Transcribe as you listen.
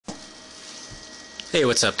Hey,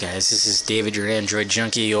 what's up, guys? This is David, your Android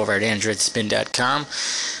junkie over at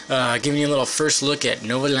AndroidSpin.com, giving you a little first look at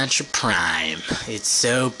Nova Launcher Prime. It's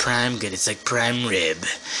so prime good. It's like prime rib.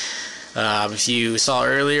 If you saw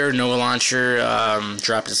earlier, Nova Launcher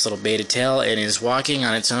dropped its little beta tail and is walking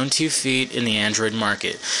on its own 2 feet in the Android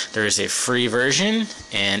market. There is a free version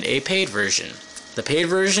and a paid version. The paid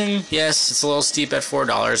version, yes, it's a little steep at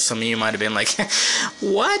 $4. Some of you might have been like,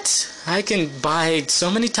 what? I can buy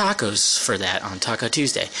so many tacos for that on Taco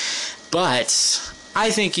Tuesday. But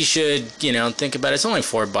I think you should, think about it. It's only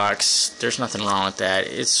 $4. There's nothing wrong with that.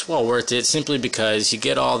 It's well worth it simply because you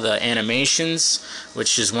get all the animations,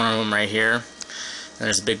 which is one of them right here. And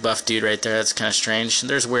there's a big buff dude right there. That's kind of strange.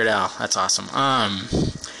 There's Weird Al. That's awesome.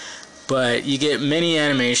 But you get many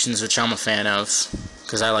animations, which I'm a fan of,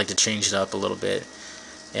 because I like to change it up a little bit.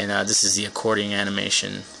 And this is the accordion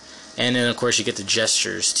animation. And then, of course, you get the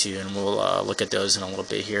gestures, too, and we'll look at those in a little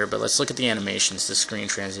bit here. But let's look at the animations, the screen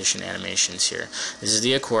transition animations here. This is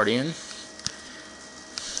the accordion.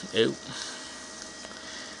 Oh.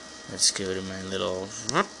 Let's go to my little...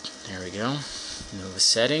 There we go. Nova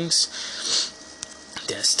settings.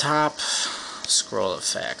 Desktop. Scroll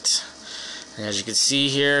effect. And as you can see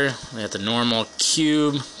here, we have the normal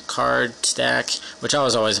cube card stack, which I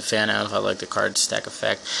was always a fan of. I like the card stack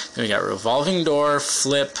effect. Then we got revolving door,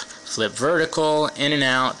 flip vertical, in and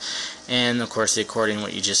out, and of course the accordion,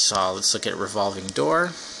 what you just saw. Let's look at revolving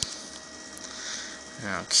door.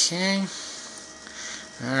 Okay.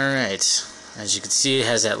 Alright. As you can see, it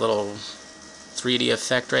has that little 3D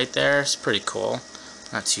effect right there. It's pretty cool.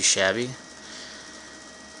 Not too shabby.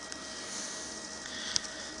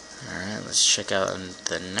 Alright, let's check out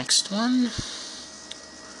the next one.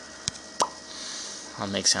 I'll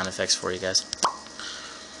make sound effects for you guys.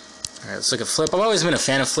 Alright, let's look at flip. I've always been a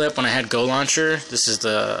fan of flip. When I had Go Launcher, this is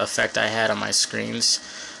the effect I had on my screens,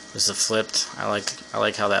 was the flipped. I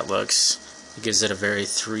like how that looks. It gives it a very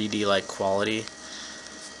 3D-like quality.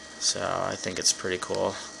 So I think it's pretty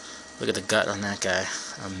cool. Look at the gut on that guy.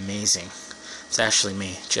 Amazing. It's actually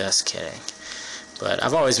me. Just kidding. But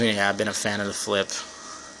I've always been, I've been a fan of the flip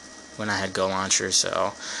when I had Go Launcher,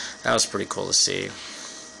 so that was pretty cool to see.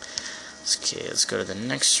 Okay, let's go to the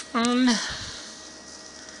next one.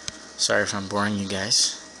 Sorry if I'm boring you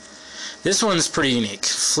guys. This one's pretty unique.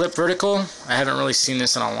 Flip vertical. I haven't really seen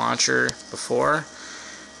this on a launcher before.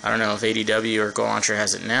 I don't know if ADW or Go Launcher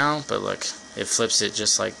has it now, but look, it flips it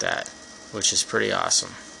just like that, which is pretty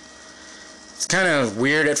awesome. It's kind of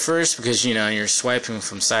weird at first because, you're swiping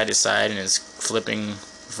from side to side and it's flipping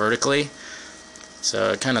vertically.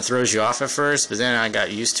 So it kind of throws you off at first, but then I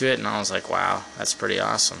got used to it and I was like, wow, that's pretty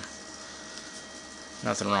awesome.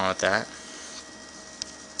 Nothing wrong with that.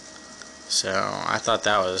 So I thought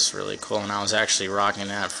that was really cool, and I was actually rocking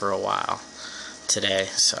that for a while today.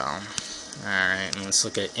 So, alright, and let's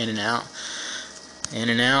look at In and Out. In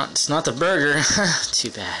and Out, it's not the burger. Too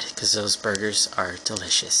bad, because those burgers are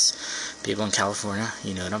delicious. People in California,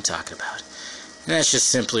 you know what I'm talking about. And that's just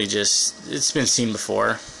simply it's been seen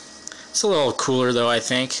before. It's a little cooler though, I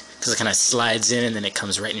think, because it kind of slides in and then it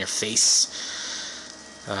comes right in your face.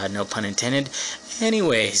 No pun intended.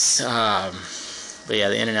 Anyways, but yeah,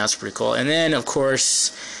 the In and Out's pretty cool. And then, of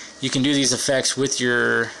course, you can do these effects with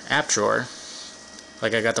your app drawer.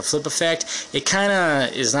 Like I got the flip effect. It kind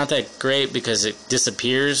of is not that great because it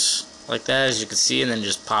disappears like that, as you can see, and then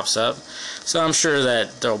just pops up. So I'm sure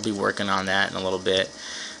that they'll be working on that in a little bit.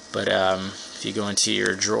 But if you go into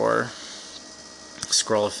your drawer,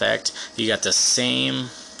 scroll effect, you got the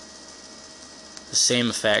same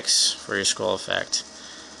effects for your scroll effect.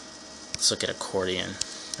 Let's look at accordion.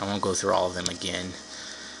 I won't go through all of them again.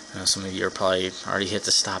 I know some of you are probably already hit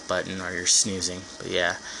the stop button or you're snoozing, but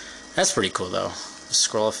yeah, that's pretty cool though. The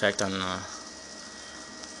scroll effect on the...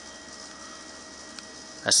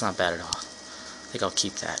 That's not bad at all. I think I'll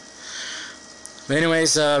keep that. But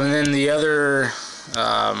anyways, and then the other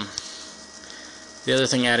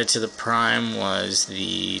thing added to the Prime was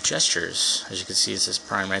the gestures. As you can see, it says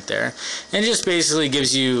Prime right there. And it just basically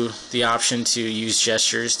gives you the option to use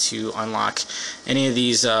gestures to unlock any of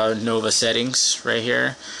these Nova settings right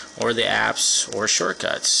here, or the apps, or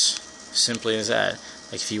shortcuts. Simply as that.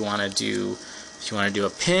 Like if you want to do a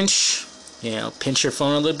pinch, pinch your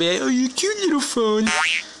phone a little bit. Oh, you cute little phone.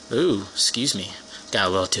 Ooh, excuse me. Got a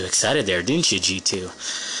little too excited there, didn't you, G2?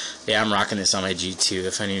 Yeah, I'm rocking this on my G2.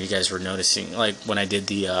 If any of you guys were noticing, like when I did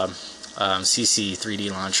the CC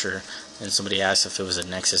 3D launcher, and somebody asked if it was a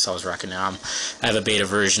Nexus, I was rocking now. I have a beta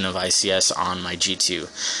version of ICS on my G2.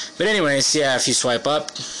 But anyways, yeah, if you swipe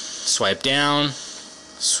up, swipe down,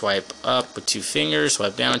 swipe up with 2 fingers,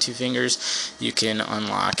 swipe down with 2 fingers, you can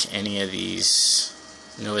unlock any of these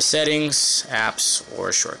Nova settings, apps,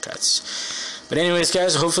 or shortcuts. But anyways,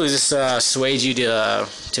 guys, hopefully this swayed you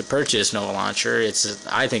to purchase Nova Launcher.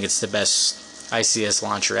 I think it's the best ICS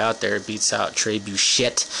launcher out there. It beats out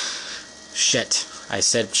Trebuchet. Shit. I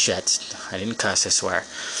said shit. I didn't cuss, I swear.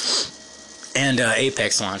 And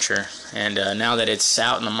Apex launcher. And now that it's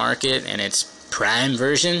out in the market and it's prime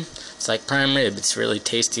version, it's like prime rib. It's really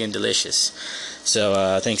tasty and delicious.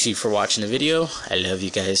 So thanks you for watching the video. I love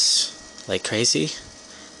you guys like crazy.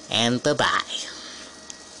 And bye-bye.